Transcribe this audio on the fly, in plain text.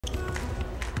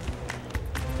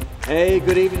Hey,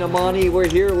 good evening, Amani. We're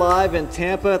here live in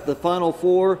Tampa at the Final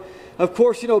Four. Of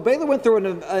course, you know, Baylor went through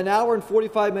an hour and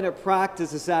 45-minute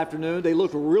practice this afternoon. They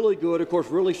looked really good, of course,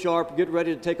 really sharp, getting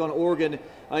ready to take on Oregon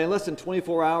in less than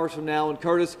 24 hours from now. And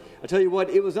Curtis, I tell you what,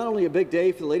 it was not only a big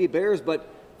day for the Lady Bears, but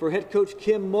for head coach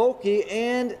Kim Mulkey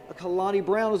and Kalani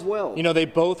Brown as well. You know, they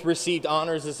both received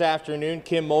honors this afternoon.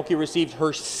 Kim Mulkey received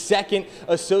her second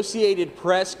Associated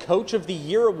Press Coach of the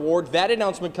Year award. That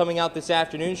announcement coming out this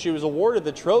afternoon. She was awarded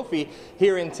the trophy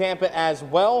here in Tampa as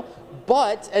well.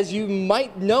 But as you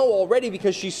might know already,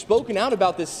 because she's spoken out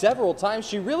about this several times,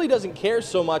 she really doesn't care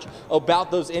so much about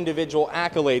those individual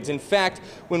accolades. In fact,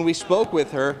 when we spoke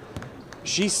with her,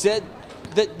 she said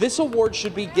that this award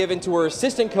should be given to her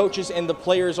assistant coaches and the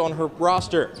players on her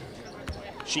roster.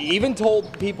 She even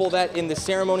told people that in the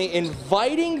ceremony,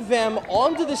 inviting them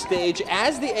onto the stage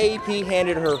as the AAP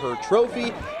handed her her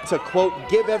trophy to, quote,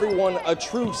 give everyone a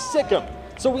true sick'em.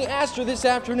 So we asked her this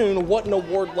afternoon what an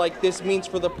award like this means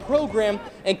for the program,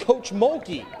 and Coach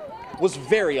Mulkey was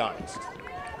very honest.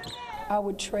 I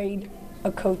would trade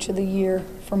a Coach of the Year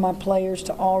for my players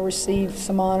to all receive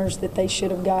some honors that they should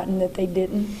have gotten that they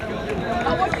didn't.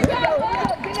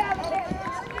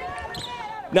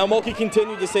 Now, Mulkey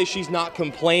continued to say she's not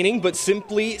complaining, but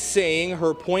simply saying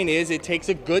her point is it takes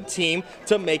a good team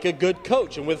to make a good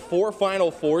coach. And with 4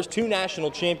 Final Fours, 2 national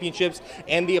championships,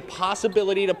 and the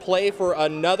possibility to play for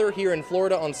another here in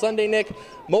Florida on Sunday, Nick,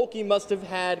 Mulkey must have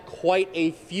had quite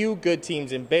a few good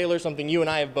teams in Baylor, something you and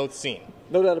I have both seen.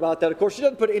 No doubt about that. Of course, she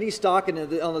doesn't put any stock on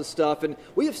this stuff, and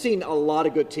we have seen a lot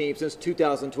of good teams since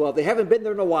 2012. They haven't been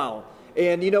there in a while.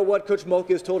 And you know what? Coach Mulkey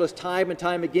has told us time and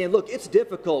time again, look, it's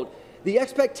difficult. The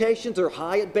expectations are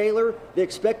high at Baylor. They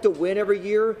expect to win every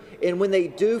year, and when they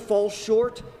do fall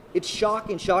short, it's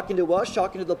shocking to us,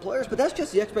 shocking to the players, but that's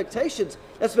just the expectations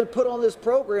that's been put on this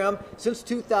program since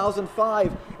 2005.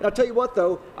 And I'll tell you what,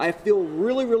 though, I feel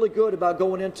really, really good about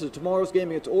going into tomorrow's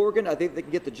game against Oregon. I think they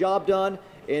can get the job done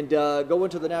and go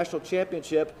into the national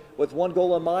championship with one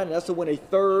goal in mind, and that's to win a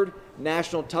 3rd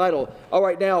national title. All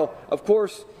right, now, of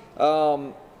course,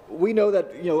 we know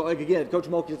that, you know, like again, Coach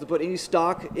Mulkey doesn't put any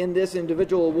stock in this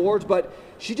individual awards, but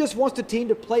she just wants the team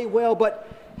to play well. But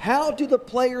how do the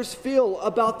players feel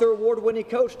about their award-winning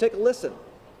coach? Take a listen.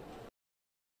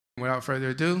 Without further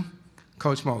ado,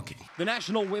 Coach Mulkey. The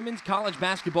National Women's College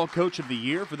Basketball Coach of the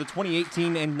Year for the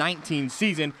 2018 and 19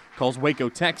 season calls Waco,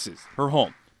 Texas, her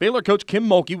home. Baylor coach Kim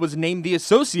Mulkey was named the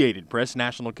Associated Press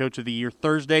National Coach of the Year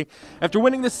Thursday after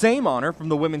winning the same honor from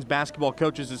the Women's Basketball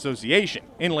Coaches Association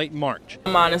in late March.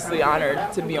 I'm honestly honored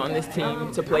to be on this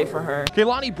team, to play for her.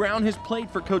 Kalani Brown has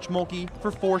played for Coach Mulkey for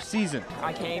 4 seasons.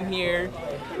 I came here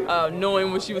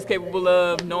knowing what she was capable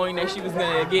of, knowing that she was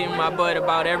going to get in my butt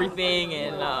about everything,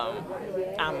 and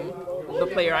I'm the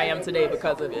player I am today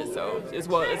because of it, so it's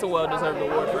a well-deserved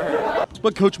award for her.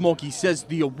 But Coach Mulkey says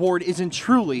the award isn't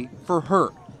truly for her.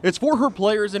 It's for her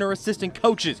players and her assistant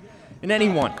coaches and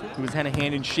anyone who has had a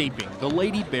hand in shaping the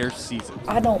Lady Bears season.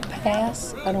 I don't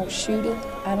pass, I don't shoot it,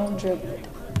 I don't dribble it.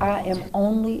 I am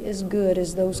only as good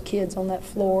as those kids on that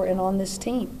floor and on this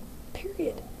team,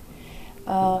 period.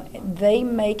 They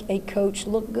make a coach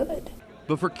look good.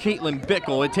 But for Caitlin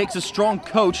Bickle, it takes a strong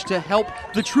coach to help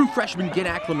the true freshman get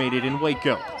acclimated in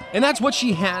Waco. And that's what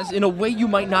she has in a way you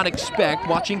might not expect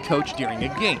watching coach during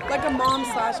a game. Like a mom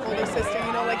 / older sister,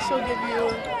 you know, like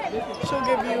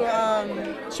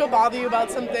she'll bother you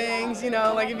about some things, you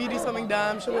know, like if you do something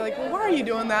dumb, she'll be like, well, why are you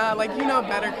doing that? Like, you know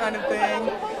better kind of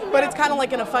thing. But it's kind of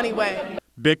like in a funny way.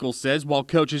 Bickle says while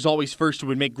coach is always first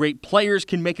to admit great players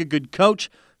can make a good coach,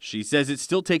 she says it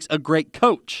still takes a great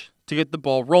coach to get the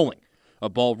ball rolling. A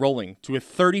ball rolling to a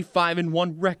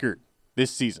 35-1 record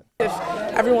this season. If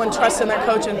everyone trusts in their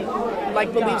coach and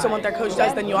like believes in what their coach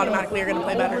does, then you automatically are going to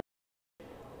play better.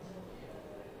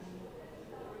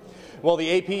 Well,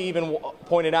 the AP even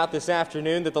pointed out this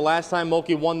afternoon that the last time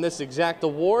Mulkey won this exact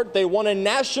award, they won a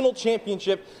national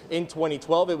championship in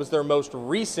 2012. It was their most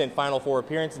recent Final Four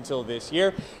appearance until this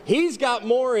year. He's got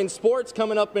more in sports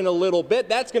coming up in a little bit.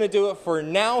 That's going to do it for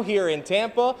now here in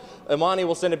Tampa. Imani,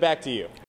 will send it back to you.